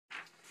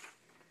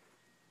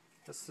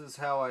This is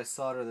how I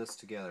solder this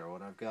together.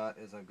 What I've got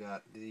is I've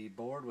got the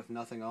board with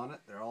nothing on it.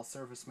 They're all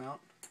surface mount.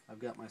 I've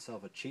got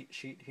myself a cheat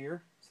sheet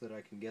here so that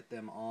I can get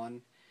them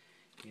on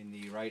in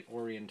the right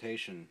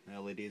orientation. The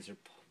LEDs are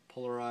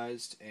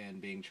polarized, and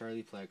being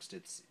Charlie plexed,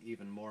 it's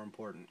even more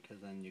important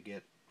because then you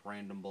get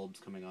random bulbs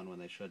coming on when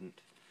they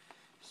shouldn't.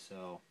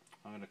 So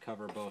I'm going to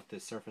cover both the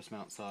surface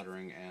mount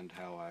soldering and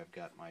how I've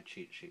got my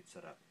cheat sheet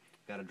set up.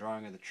 I've got a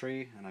drawing of the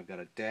tree, and I've got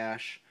a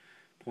dash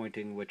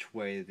pointing which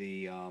way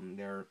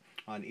they're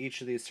on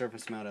each of these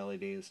surface mount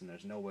LEDs, and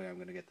there's no way I'm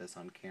going to get this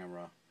on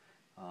camera.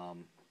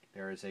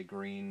 There is a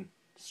green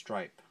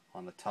stripe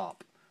on the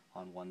top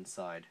on one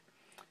side,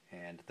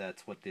 and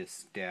that's what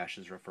this dash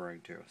is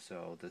referring to.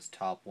 So this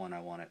top one, I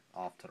want it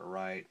off to the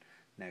right.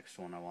 Next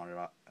one, I want it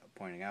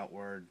pointing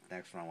outward.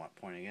 Next one, I want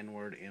pointing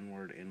inward,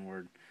 inward,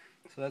 inward.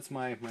 So that's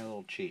my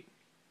little cheat.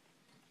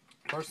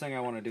 First thing I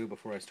want to do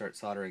before I start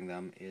soldering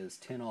them is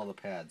tin all the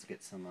pads.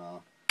 Get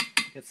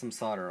some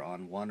solder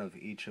on one of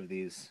each of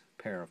these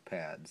pair of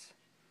pads.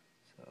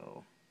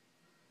 So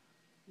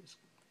just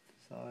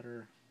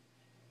solder,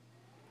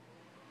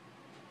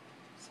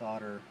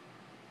 solder,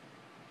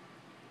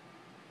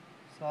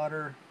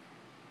 solder,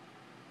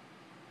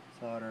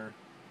 solder.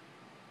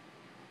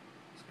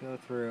 Just go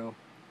through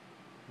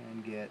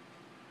and get,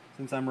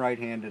 since I'm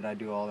right-handed, I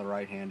do all the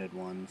right-handed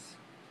ones.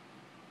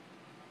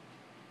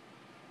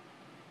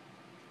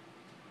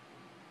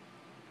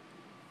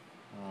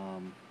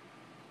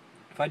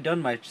 If I'd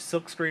done my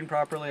silk screen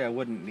properly, I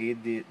wouldn't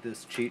need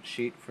this cheat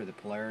sheet for the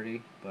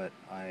polarity, but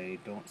I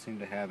don't seem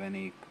to have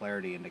any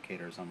polarity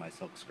indicators on my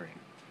silk screen.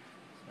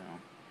 So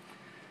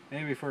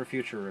maybe for a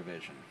future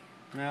revision.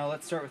 Now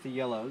let's start with the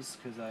yellows,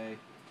 because I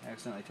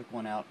accidentally took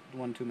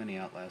one too many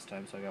out last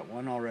time, so I got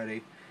one already.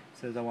 It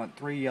says I want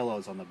 3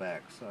 yellows on the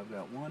back, so I've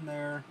got one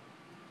there.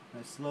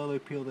 I slowly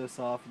peel this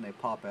off and they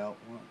pop out.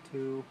 1,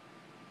 2,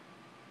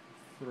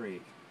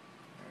 3.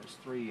 There's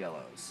 3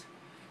 yellows.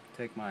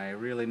 Take my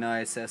really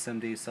nice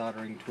SMD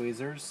soldering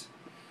tweezers,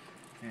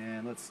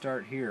 and let's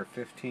start here.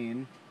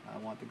 15. I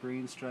want the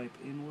green stripe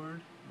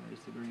inward. There's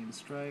the green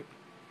stripe.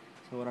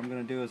 So what I'm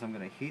going to do is I'm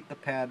going to heat the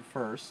pad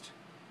first.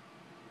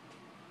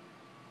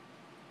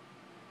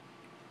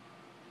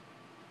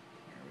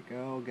 There we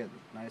go. Get it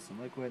nice and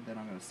liquid. Then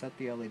I'm going to set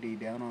the LED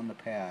down on the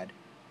pad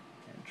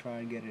and try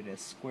and get it as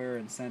square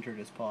and centered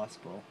as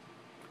possible,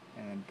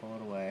 and then pull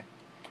it away.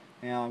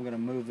 Now I'm going to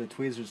move the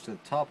tweezers to the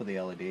top of the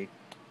LED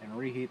and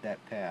reheat that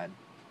pad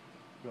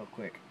real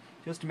quick,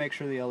 just to make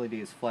sure the LED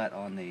is flat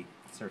on the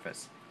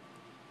surface.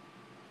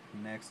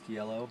 Next,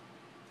 yellow.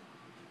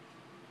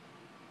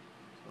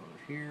 So over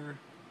here,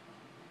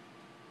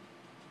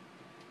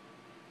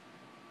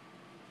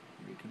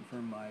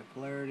 reconfirm my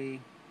polarity.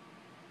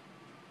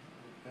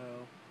 There we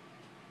go.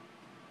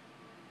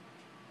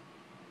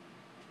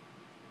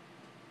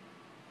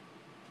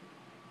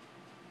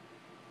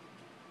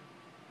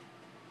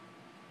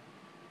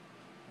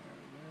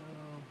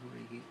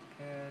 Reheat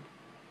the pad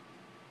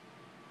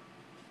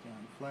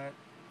down flat,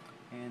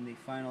 and the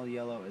final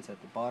yellow is at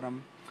the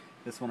bottom.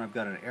 This one I've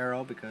got an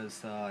arrow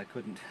because I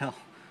couldn't tell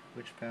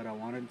which pad I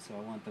wanted, so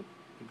I want the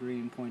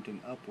green pointing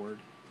upward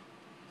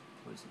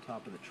towards the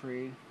top of the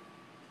tree. And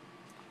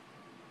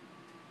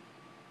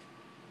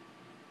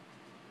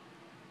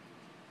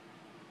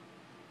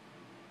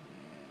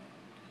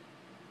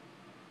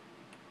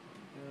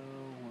there we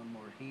go, one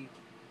more heat.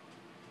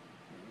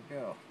 There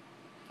we go.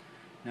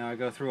 Now I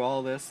go through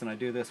all this, and I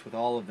do this with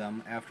all of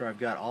them. After I've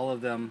got all of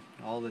them,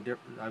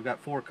 I've got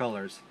 4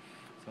 colors.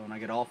 So when I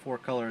get all 4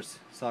 colors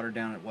soldered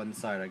down at one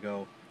side, I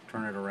go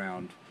turn it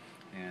around,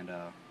 and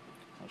I'll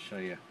show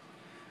you.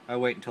 I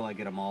wait until I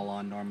get them all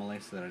on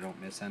normally so that I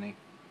don't miss any.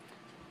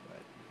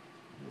 But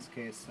in this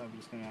case, I'm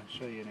just going to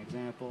show you an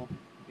example.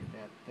 Get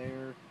that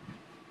there.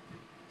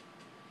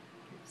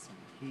 Get some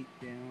heat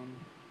down.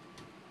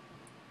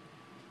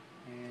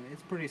 And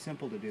it's pretty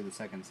simple to do the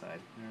second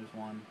side. There's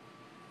one.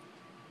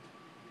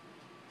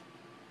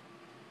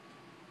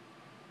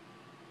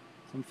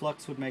 Some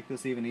flux would make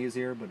this even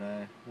easier, but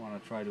I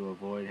want to try to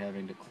avoid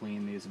having to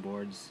clean these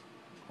boards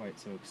quite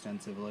so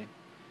extensively.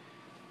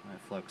 My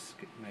flux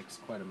makes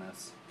quite a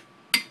mess.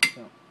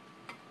 So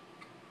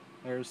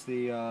there's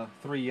the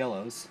 3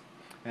 yellows,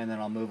 and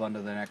then I'll move on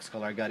to the next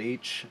color. I got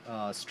each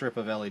strip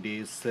of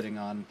LEDs sitting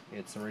on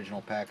its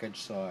original package,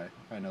 so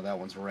I know that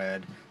one's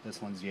red,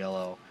 this one's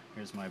yellow,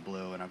 here's my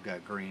blue, and I've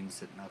got green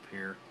sitting up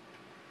here.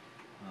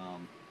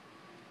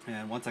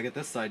 And once I get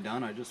this side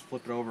done, I just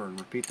flip it over and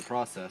repeat the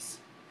process.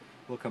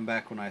 We'll come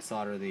back when I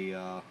solder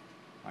the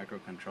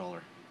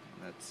microcontroller.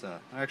 That's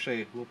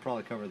actually, we'll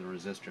probably cover the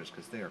resistors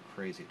because they are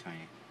crazy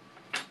tiny.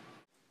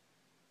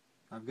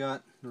 I've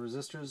got the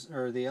resistors,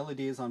 or the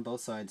LEDs on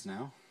both sides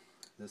now.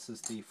 This is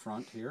the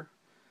front here,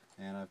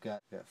 and I've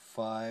got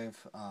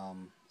 5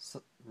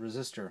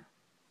 resistor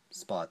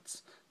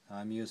spots.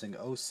 I'm using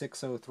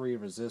 0603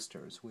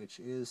 resistors, which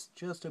is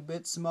just a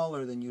bit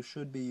smaller than you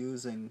should be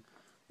using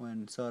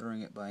when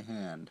soldering it by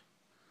hand.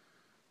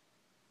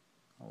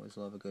 Always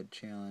love a good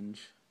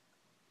challenge.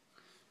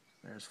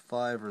 There's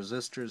 5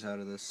 resistors out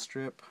of this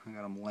strip. I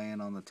got them laying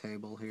on the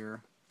table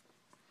here.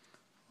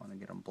 Want to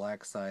get them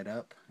black side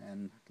up,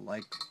 and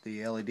like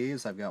the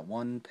LEDs, I've got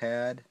one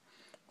pad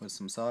with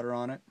some solder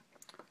on it.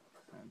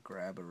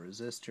 Grab a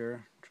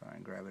resistor, try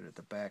and grab it at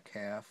the back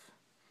half,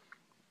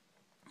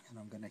 and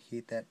I'm going to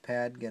heat that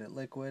pad, get it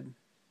liquid.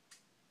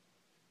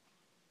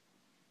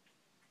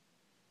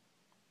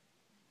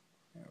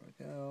 There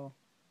we go.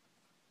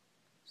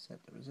 Set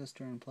the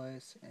resistor in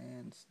place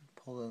and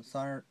pull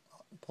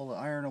the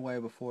iron away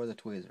before the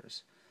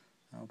tweezers.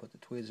 I'll put the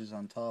tweezers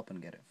on top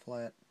and get it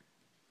flat.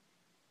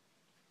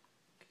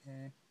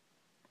 Okay.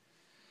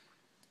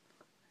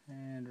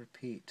 And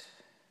repeat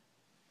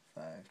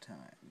 5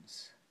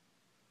 times.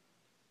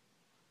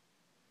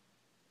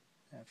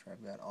 After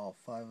I've got all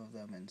 5 of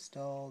them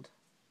installed,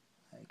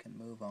 I can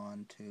move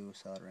on to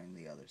soldering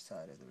the other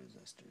side of the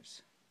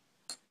resistors.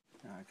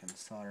 Now I can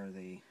solder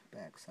the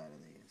back side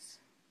of these.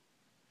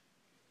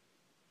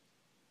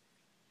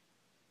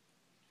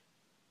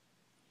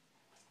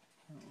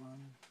 That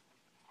one.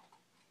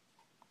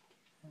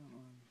 That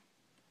one.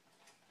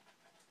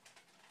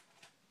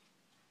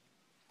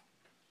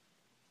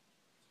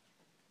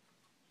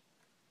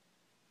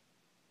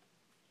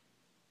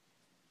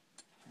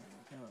 There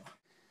we go.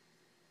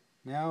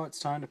 Now it's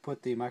time to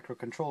put the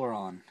microcontroller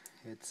on.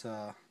 It's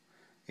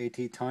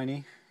AT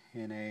Tiny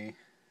in a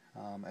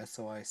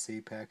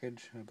SOIC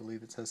package. I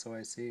believe it's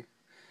SOIC.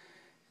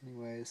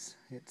 Anyways,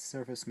 it's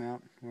surface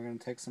mount. We're going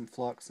to take some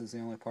flux. This is the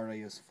only part I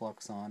use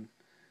flux on.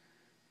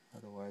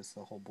 Otherwise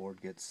the whole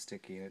board gets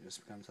sticky and it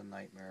just becomes a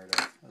nightmare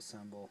to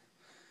assemble.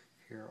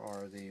 Here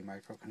are the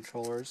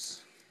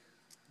microcontrollers.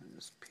 I'll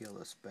just peel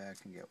this back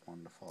and get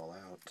one to fall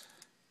out.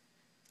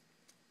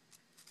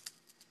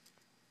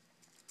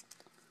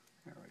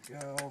 There we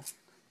go.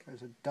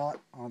 There's a dot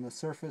on the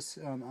surface,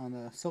 on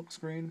the silk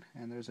screen,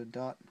 and there's a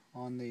dot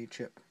on the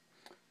chip.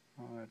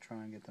 I'm going to try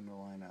and get them to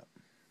line up.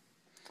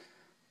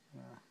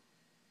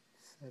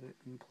 Set it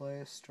in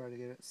place, try to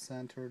get it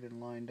centered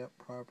and lined up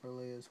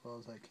properly as well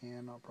as I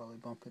can. I'll probably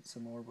bump it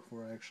some more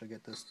before I actually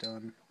get this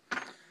done.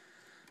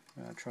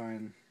 I'm going to try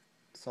and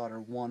solder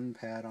one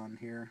pad on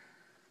here.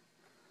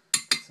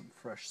 Get some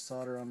fresh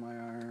solder on my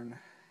iron.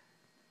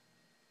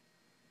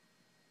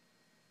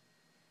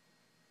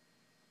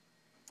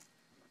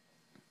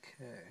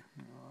 Okay,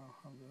 now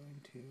I'm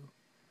going to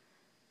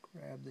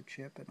grab the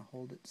chip and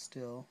hold it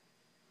still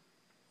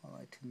while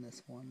I tin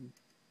this one.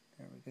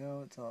 There we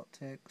go, it's all it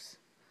takes.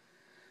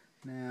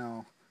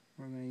 Now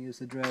we're going to use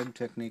the drag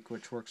technique,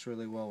 which works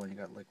really well when you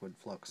got liquid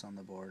flux on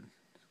the board.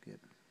 Just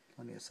get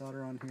plenty of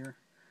solder on here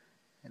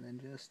and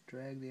then just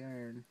drag the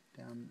iron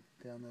down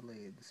the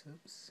leads.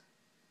 Oops.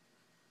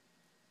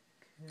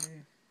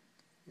 Okay,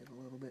 get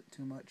a little bit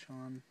too much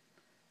on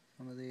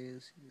some of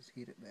these, you just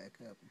heat it back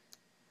up.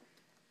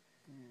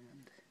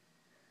 And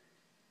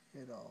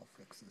it all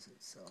fixes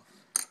itself.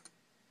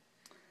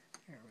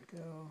 There we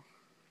go.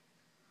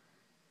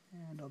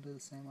 And I'll do the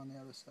same on the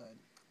other side.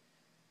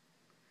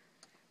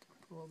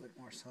 Put a little bit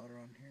more solder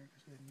on here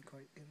because I didn't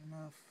quite get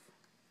enough.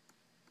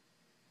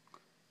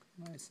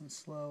 Nice and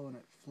slow, and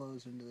it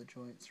flows into the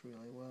joints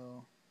really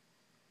well.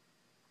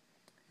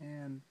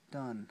 And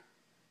done.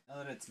 Now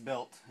that it's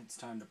built, it's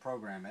time to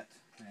program it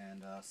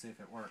and see if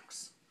it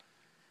works.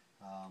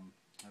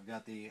 I've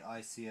got the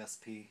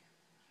ICSP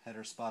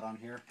header spot on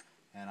here,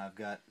 and I've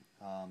got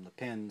the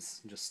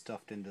pins just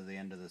stuffed into the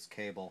end of this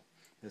cable.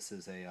 This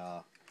is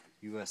a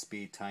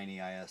USB Tiny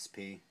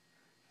ISP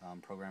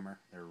programmer.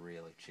 They're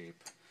really cheap.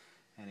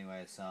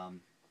 Anyways,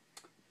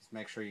 just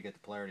make sure you get the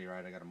polarity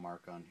right. I got a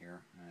mark on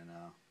here, and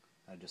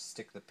I just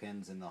stick the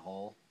pins in the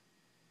hole,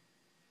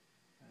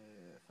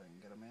 if I can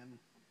get them in,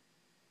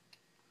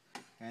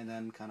 and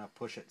then kind of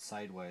push it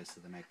sideways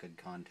so they make good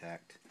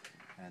contact.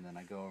 And then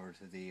I go over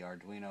to the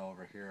Arduino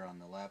over here on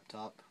the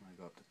laptop. I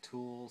go up to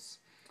Tools,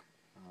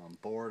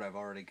 Board. I've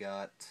already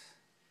got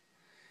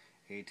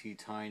AT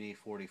Tiny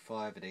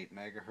 45 at 8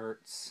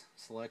 megahertz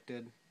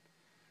selected.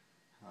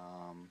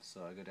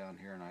 So I go down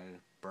here and I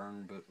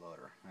burn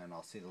bootloader, and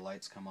I'll see the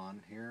lights come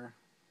on here.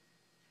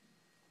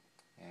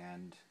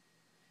 And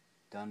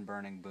done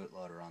burning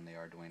bootloader on the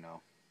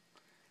Arduino.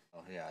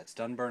 Oh yeah, it's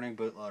done burning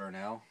bootloader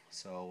now.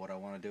 So what I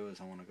want to do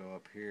is I want to go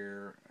up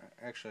here.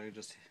 Actually, I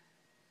just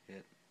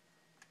hit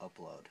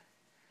upload,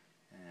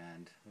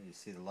 and you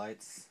see the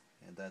lights,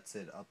 and that's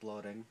it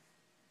uploading.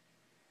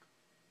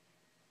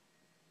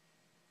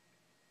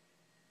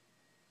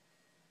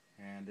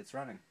 And it's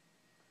running.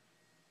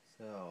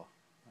 So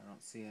I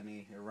don't see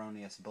any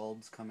erroneous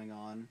bulbs coming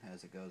on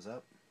as it goes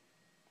up.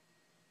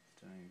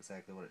 It's doing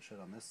exactly what it should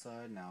on this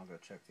side. Now I'll go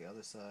check the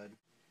other side,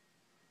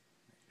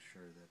 make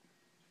sure that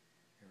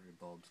every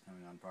bulb's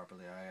coming on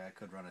properly. I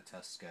could run a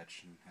test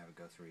sketch and have it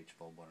go through each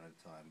bulb one at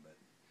a time, but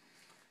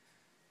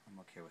I'm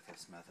okay with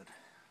this method.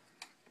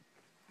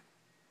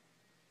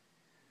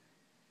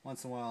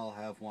 Once in a while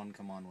I'll have one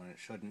come on when it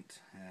shouldn't,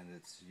 and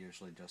it's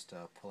usually just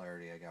a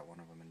polarity. I got one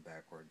of them in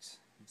backwards.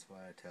 That's why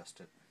I test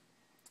it.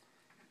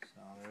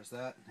 So there's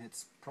that.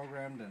 It's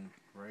programmed and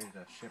ready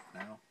to ship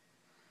now.